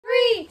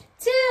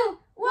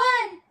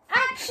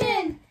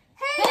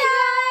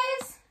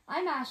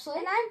Ashley.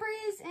 And I'm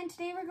Breeze, and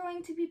today we're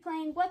going to be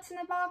playing What's in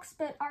the Box,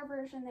 but our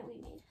version that we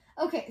made.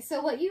 Okay,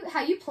 so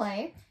how you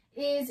play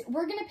is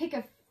we're going to pick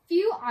a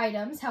few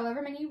items,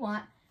 however many you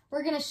want.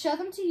 We're going to show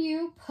them to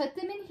you, put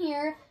them in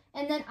here,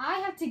 and then I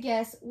have to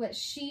guess what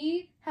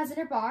she has in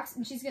her box,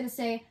 and she's going to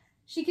say,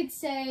 she could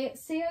say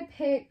I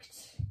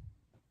picked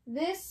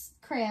this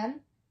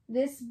crayon,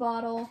 this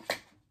bottle,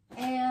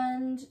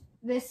 and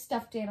this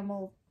stuffed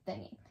animal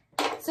thingy.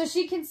 So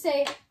she can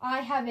say, I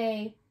have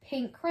a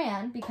pink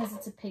crayon because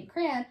it's a pink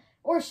crayon,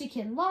 or she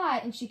can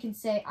lie and she can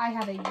say, I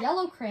have a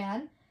yellow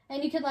crayon,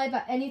 and you can lie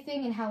about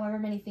anything and however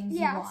many things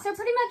you want. Yeah, so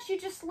pretty much you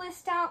just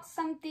list out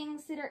some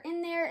things that are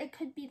in there. It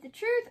could be the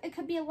truth, it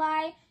could be a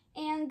lie,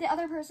 and the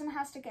other person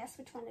has to guess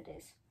which one it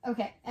is.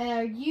 Okay,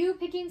 are you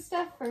picking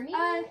stuff for me?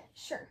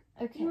 Sure.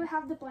 Okay. You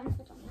have the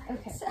blindfold on your head.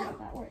 Okay, so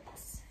that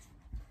works.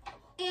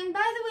 And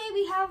by the way,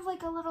 we have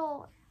like a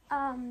little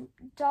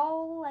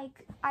doll,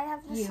 like I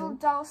have this little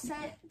doll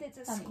set that's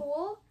a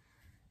school.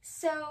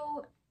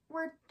 So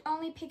we're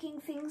only picking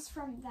things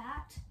from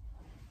that.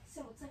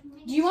 So it's like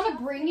do you want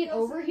to bring it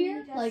over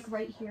here? Like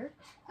right here?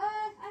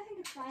 I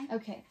think it's fine.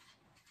 Okay.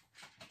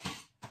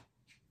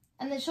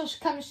 And then she'll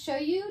come show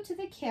you to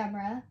the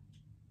camera.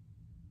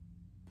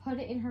 Put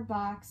it in her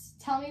box.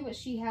 Tell me what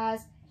she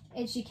has.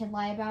 And she can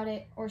lie about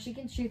it. Or she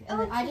can truth. And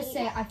then I just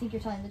say, I think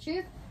you're telling the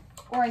truth.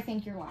 Or I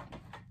think you're lying.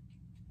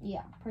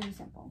 Yeah, pretty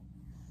simple.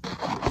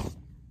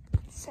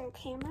 So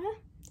camera,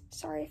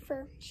 sorry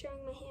for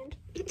showing my hand.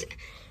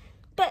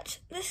 But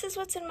this is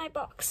what's in my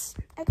box.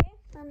 Okay,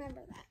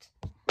 remember that.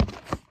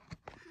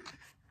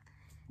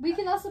 We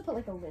can also put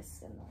like a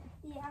list in there.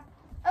 Yeah.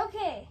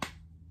 Okay.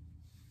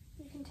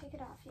 You can take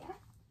it off, yeah?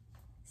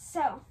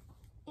 So,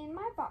 in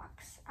my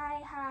box,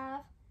 I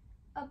have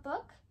a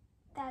book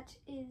that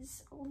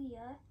is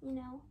Leah, you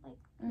know, like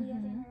Leah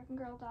the American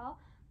Girl doll.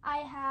 I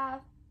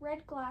have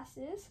red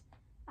glasses.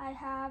 I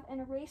have an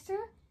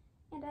eraser,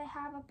 and I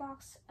have a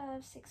box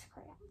of 6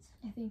 crayons.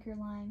 I think you're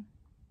lying.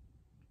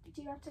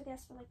 Do you have to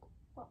guess like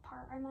what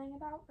part I'm lying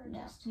about, or no?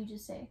 Just... You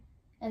just say,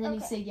 and then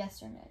you say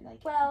yes or no.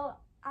 Like. Well,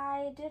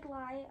 I did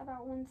lie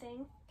about one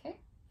thing. Okay.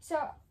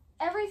 So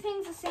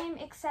everything's the same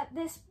except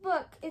this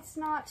book. It's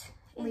not.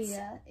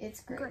 Leah.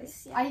 It's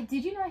Grace. Yeah.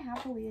 Did you know I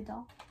have a Leah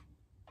doll?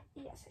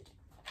 Yes, I do.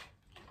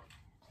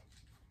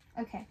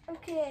 Okay.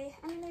 Okay,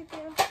 I'm gonna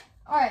do.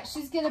 All right,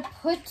 she's gonna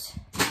put.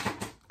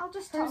 I'll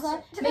just hers toss on.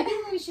 it. Maybe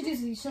what we should do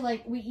is we should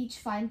we each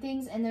find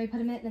things and then we put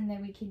them in and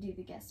then we can do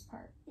the guess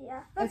part.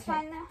 Yeah, that's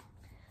fine now.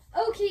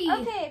 Okay.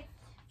 Okay,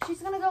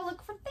 she's gonna go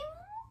look for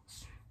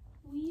things.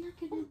 We're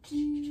gonna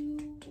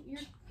do.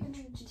 You're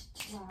gonna just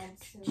slide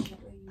so that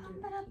way you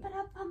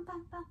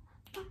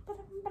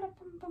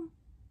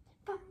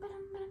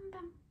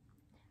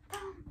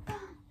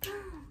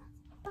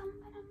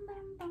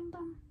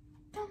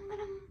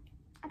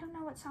I don't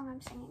know what song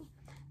I'm singing.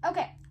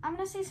 Okay, I'm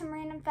gonna say some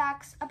random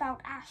facts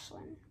about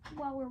Ashlyn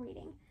while we're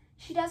reading.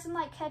 She doesn't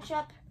like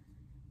ketchup.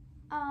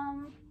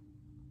 I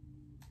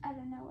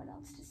don't know what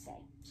else to say.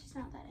 She's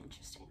not that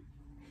interesting.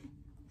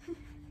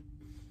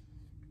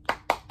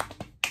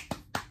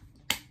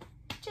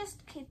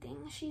 Just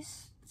kidding.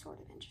 She's sort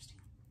of interesting.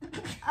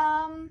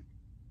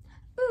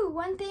 Ooh,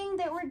 one thing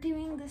that we're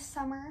doing this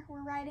summer,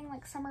 we're writing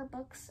like summer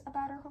books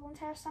about our whole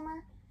entire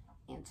summer,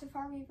 and so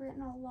far we've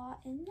written a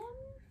lot in them.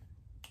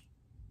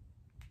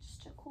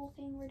 Just a cool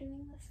thing we're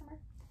doing this summer.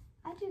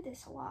 I do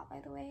this a lot, by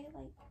the way,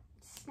 like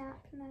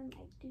snap and then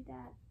I do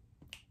that.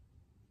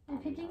 I'm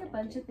picking a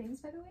bunch of things,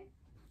 by the way.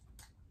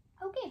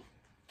 Okay.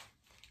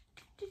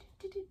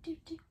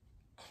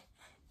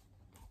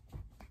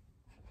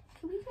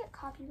 Can we get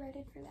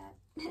copyrighted for that?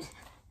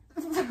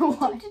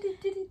 What?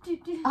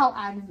 I'll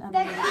add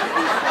another.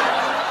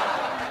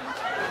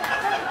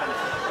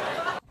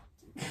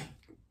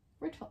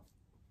 We're 12.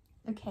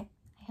 Okay.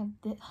 I have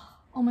this.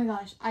 Oh my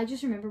gosh. I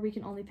just remember we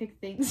can only pick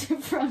things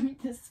from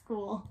the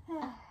school.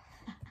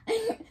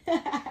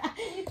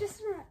 You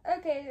just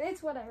okay,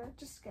 it's whatever.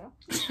 Just go.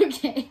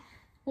 Okay.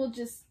 We'll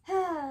just.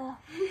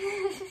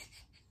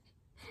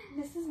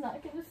 This is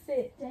not gonna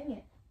fit. Dang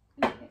it.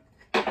 Okay.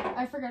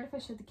 I forgot if I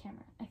showed the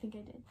camera. I think I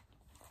did.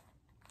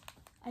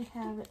 I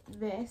have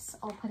this.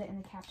 I'll put it in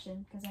the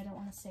caption because I don't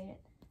want to say it.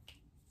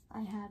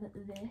 I have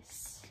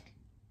this.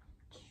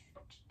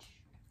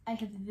 I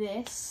have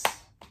this.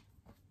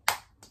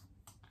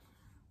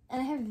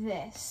 And I have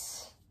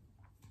this.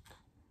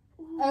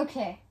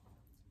 Okay.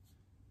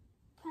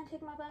 Can I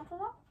take my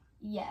blindfold off?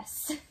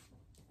 Yes.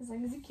 As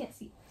long as you can't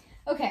see.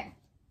 Okay.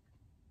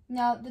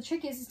 Now, the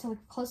trick is to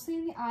look closely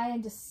in the eye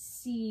and to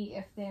see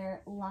if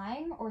they're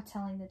lying or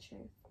telling the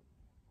truth.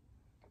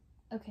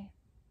 Okay.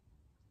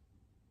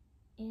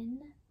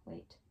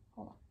 Wait,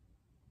 hold on.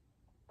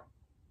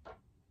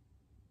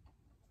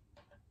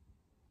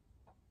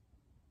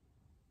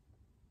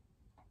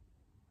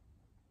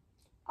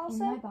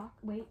 Also, in my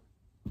box, wait.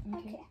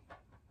 Okay.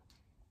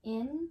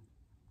 Did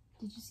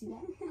you see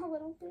that? A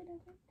little bit of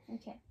it.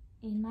 Okay.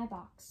 In my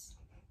box,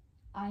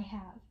 I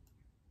have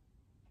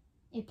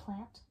a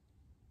plant.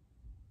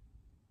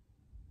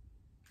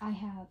 I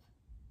have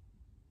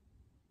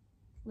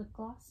lip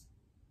gloss.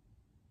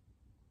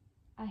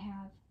 I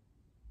have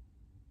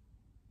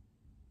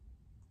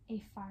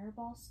a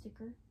fireball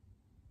sticker.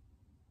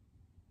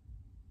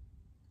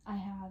 I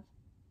have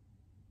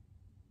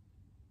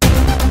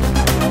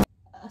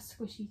a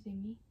squishy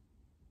thingy.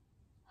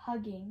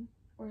 Hugging,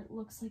 or it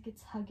looks like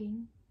it's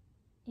hugging,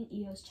 an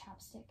Eo's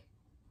chapstick.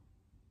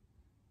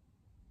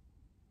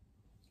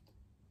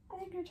 I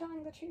think you're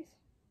telling the truth.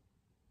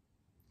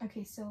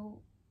 Okay,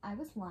 so I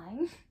was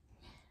lying.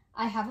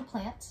 I have a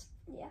plant.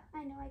 Yeah,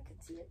 I know, I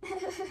could see it.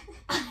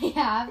 I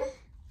have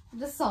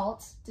the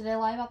salt. Did I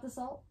lie about the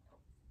salt?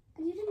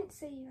 You didn't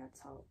say you had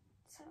salt,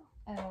 so.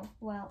 Oh,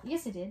 well,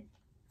 yes I did.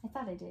 I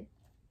thought I did.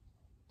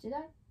 Did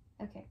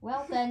I? Okay,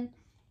 well then,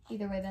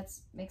 either way, that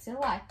makes it a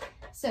lie.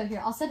 So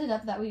here, I'll set it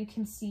up that way you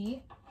can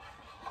see.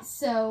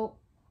 So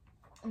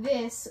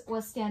this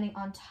was standing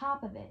on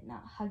top of it,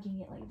 not hugging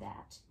it like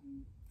that.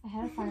 I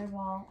had a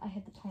fireball, I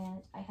had the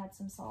plant, I had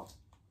some salt.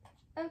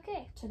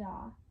 Okay.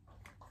 Ta-da.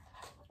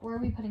 Where are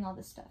we putting all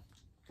this stuff?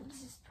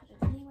 Just put it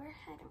anywhere,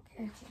 I don't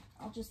care. Okay,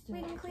 I'll just do We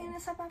it. can clean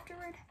this up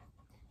afterward.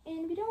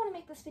 And we don't want to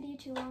make this video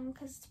too long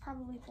because it's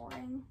probably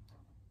boring.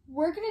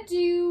 We're gonna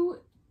do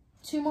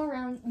 2 more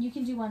rounds. You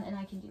can do one and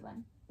I can do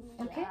one.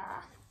 Okay?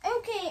 Yeah.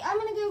 Okay, I'm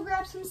gonna go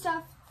grab some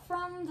stuff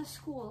from the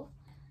school.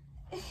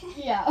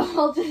 Yeah,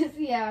 I'll just,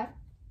 yeah.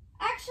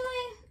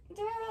 Actually,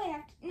 do I really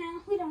have to?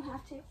 No, we don't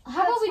have to.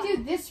 How about That's we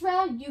do this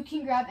round, you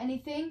can grab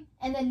anything,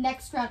 and then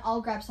next round,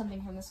 I'll grab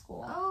something from the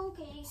school.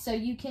 Okay. So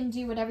you can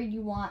do whatever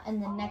you want,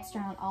 and then next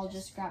round, I'll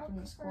just grab from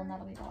the school, and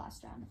that'll be the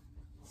last round.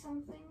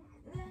 Something,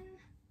 then.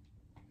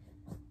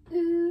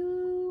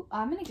 Ooh,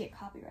 I'm gonna get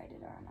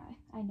copyrighted, aren't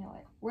I? I know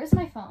it. Where's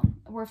my phone?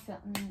 We're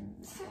filming.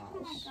 Oh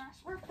my gosh,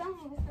 we're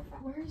filming with your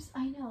phone.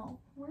 I know.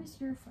 Where's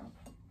your phone?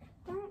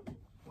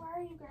 Why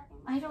are you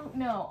grabbing my I don't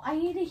know. I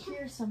need to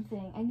hear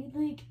something. I need,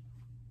 like,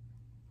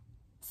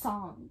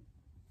 song.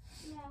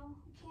 No,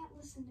 you can't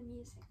listen to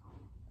music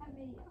on a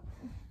video.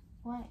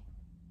 Why?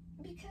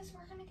 Because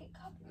we're gonna get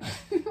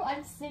copyrighted.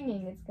 I'm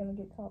singing. It's gonna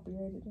get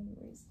copyrighted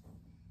anyways.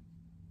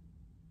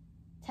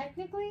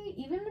 Technically,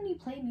 even when you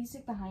play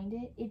music behind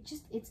it,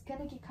 it's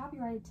gonna get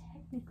copyrighted.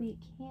 Technically, it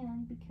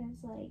can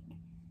because, like,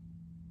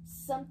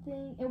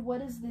 something. And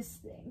what is this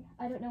thing?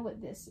 I don't know what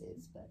this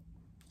is, but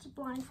It's a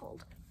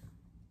blindfold.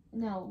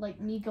 no, like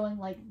me going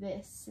like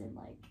this and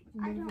like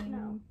moving. I don't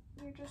know.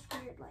 You're just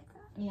weird like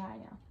that. Yeah, I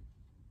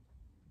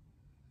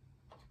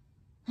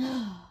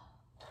know.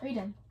 Are you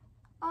done?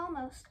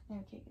 Almost.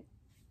 Okay, good.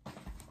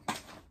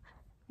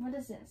 What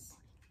is this?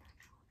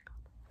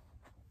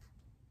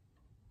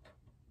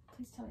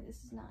 Please tell me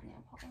this is not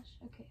nail polish.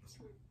 Okay, it's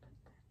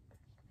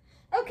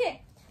not.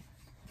 Okay.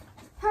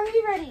 Are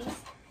you ready?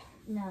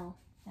 No,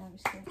 I'm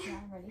just kidding. Yeah,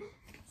 I'm ready.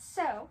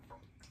 So,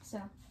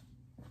 So,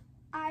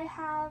 I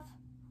have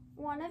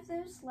one of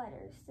those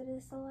letters that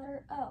is the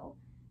letter O,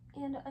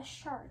 and a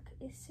shark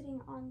is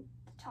sitting on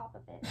the top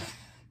of it.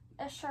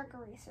 A shark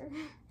eraser.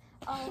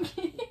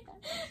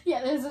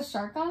 yeah, there's a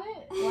shark on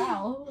it?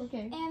 Wow,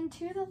 okay. And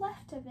to the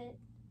left of it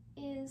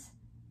is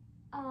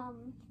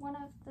one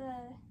of the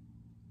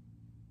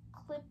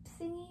clip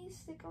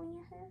thingies that go in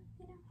your hair,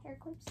 you know, hair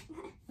clips.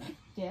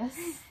 Yes.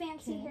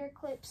 Fancy Okay. hair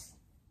clips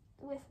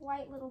with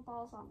white little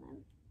balls on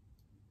them.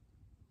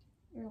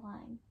 You're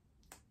lying.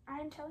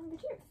 I'm telling the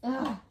truth.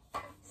 Ugh.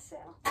 So,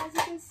 as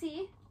you can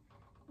see,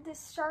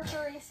 this shark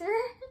eraser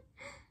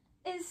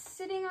is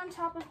sitting on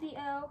top of the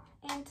O,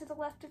 and to the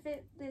left of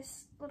it,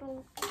 this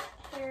little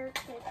hair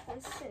clip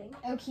is sitting.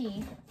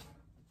 Okay.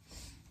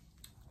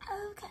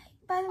 Okay.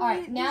 By the way,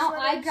 Alright, these now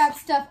I letters grab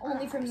stuff are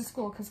only from the ours.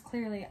 school because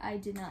clearly I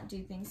did not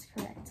do things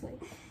correctly.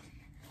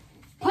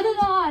 Put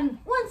it on!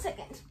 1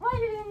 second. While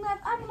you're doing that,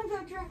 I'm gonna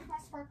go drink my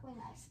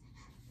sparkling ice.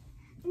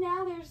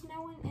 Now there's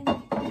no one in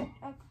the...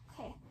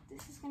 Okay,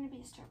 this is gonna be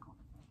a struggle.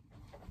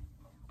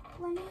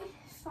 Let me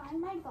find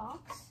my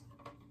box.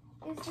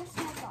 Is this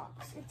my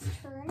box? It's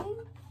turning.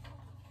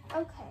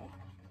 Okay.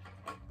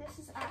 This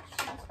is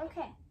actually...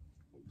 Okay.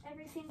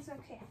 Everything's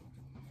okay.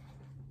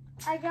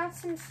 I got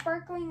some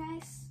sparkling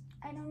ice.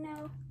 I don't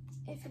know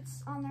if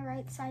it's on the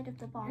right side of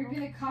the bottle. You're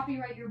gonna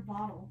copyright your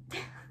bottle.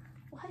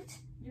 What?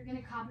 You're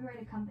gonna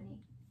copyright a company.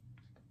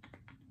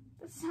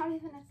 That's not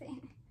even a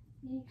thing.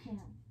 You can.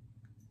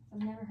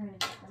 I've never heard of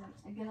it, but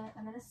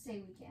I'm gonna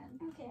say we can.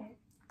 Okay.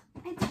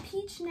 It's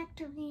peach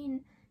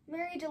nectarine.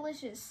 Very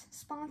delicious.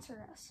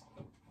 Sponsor us.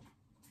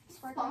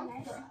 Sparkling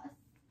ice. Sponsor us.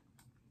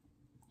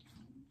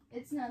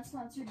 It's not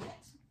sponsored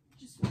yet.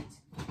 Just wait.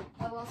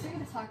 I'm also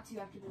gonna talk to you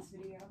after this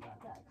video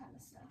about that kind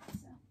of stuff.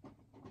 So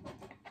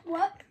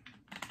What?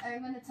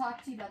 I'm gonna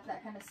talk to you about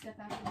that kind of stuff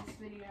after this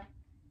video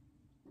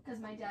because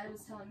my dad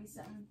was telling me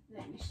something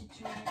that we should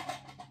try.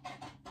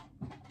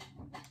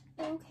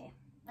 Okay.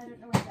 I don't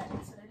know what that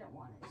is, but I don't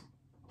want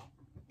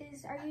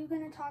it. Are you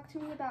gonna talk to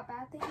me about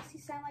bad things? You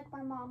sound like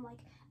my mom. Like,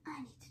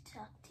 I need to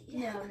talk to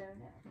you. No.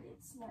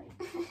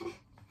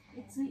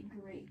 It's like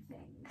great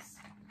things.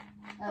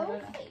 I don't know.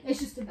 Okay. It's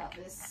just about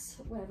this,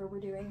 whatever we're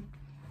doing.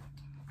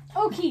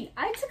 Okay,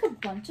 I took a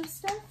bunch of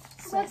stuff.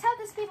 So let's have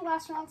this be the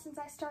last round since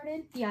I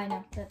started. Yeah, I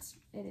know. It is.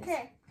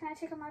 Okay. Can I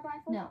take off my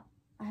blindfold? No,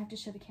 I have to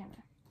show the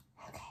camera.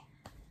 Okay.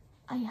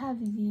 I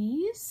have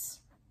these.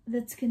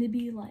 That's gonna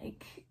be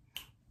like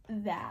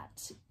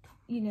that,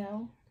 you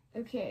know?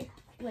 Okay,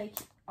 like,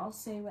 I'll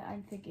say what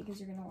I'm thinking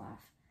because you're gonna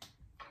laugh.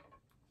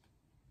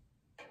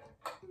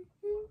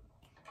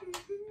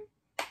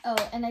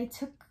 Oh, and I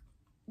took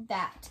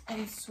that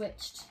and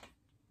switched.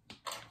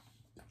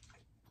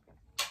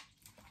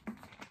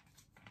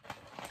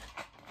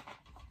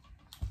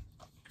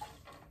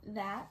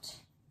 That.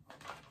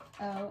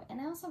 Oh, and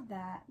I also have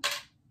that.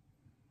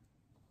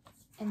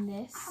 And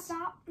this. How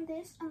about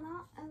this and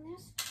that and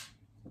this?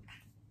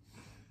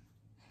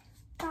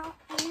 That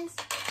and this,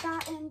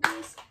 that and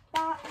this,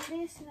 that and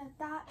this, and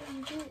that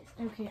and this.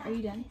 Okay, are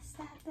you done? This,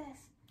 this.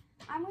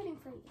 I'm waiting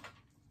for you.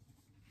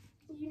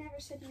 You never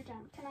said you were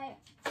done. Can I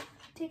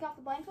take off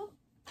the blindfold?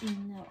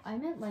 No, I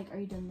meant like, are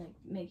you done like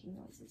making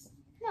noises?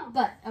 No.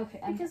 But,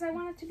 okay. Because I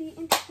want it to be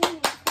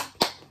entertaining for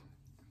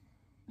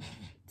people.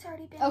 It's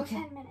already been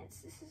 10 minutes.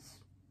 This is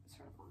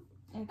sort of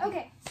long.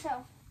 Okay,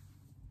 so.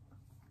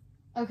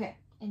 Okay,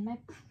 in my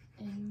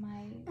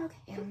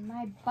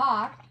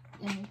box,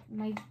 in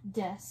my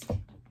desk,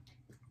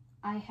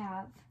 I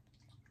have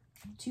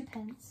 2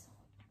 pens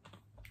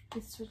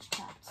with switch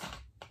caps.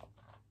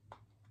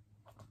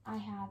 I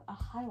have a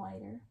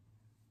highlighter.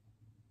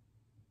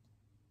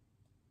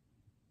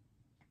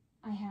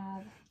 I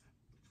have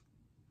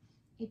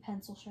a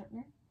pencil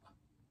sharpener,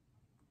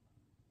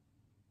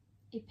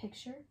 a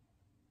picture,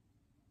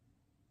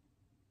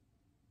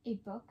 a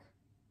book,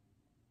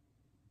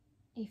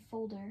 a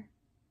folder.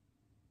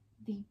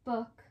 The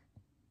book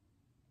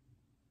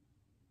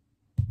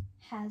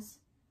has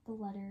the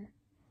letter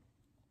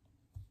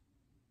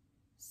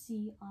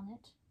C on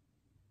it,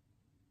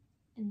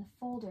 and the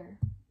folder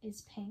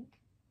is pink,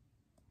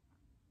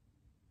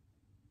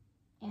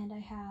 and I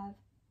have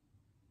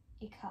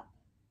a cup.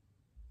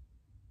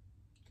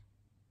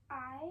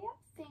 I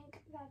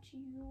think that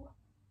you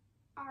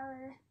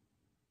are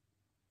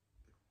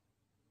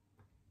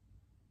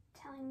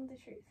telling the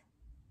truth.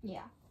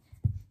 Yeah.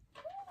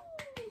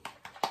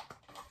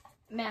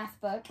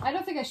 Math book. I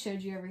don't think I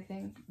showed you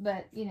everything,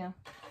 but you know,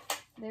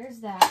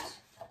 there's that.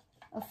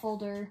 A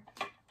folder.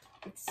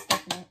 It's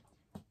stuck in it.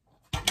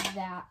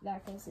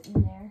 That goes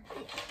in there.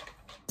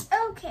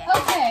 Okay.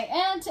 Okay,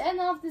 and to end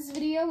off this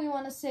video, we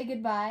want to say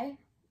goodbye.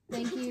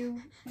 Thank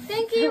you.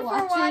 Thank you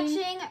for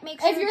watching. Make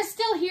sure if you're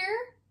still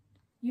here,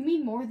 you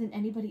mean more than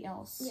anybody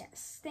else.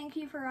 Yes. Thank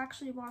you for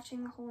actually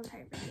watching the whole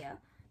entire video,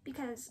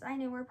 because I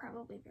know we're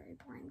probably very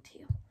boring to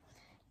you.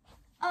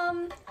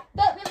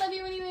 But we love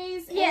you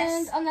anyways.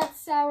 Yes. And on that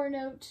sour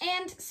note.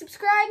 And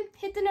subscribe,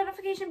 hit the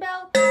notification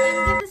bell,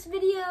 and give this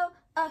video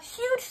a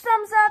huge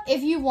thumbs up.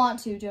 If you want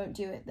to, don't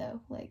do it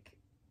though. Like,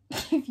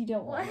 if you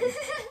don't want to.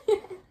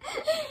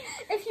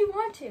 If you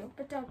want to,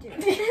 but don't do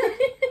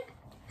it.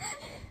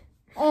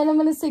 And I'm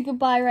gonna say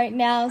goodbye right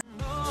now.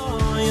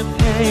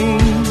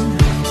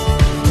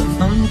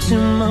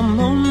 Until my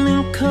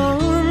moment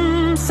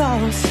comes,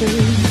 I'll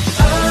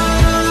say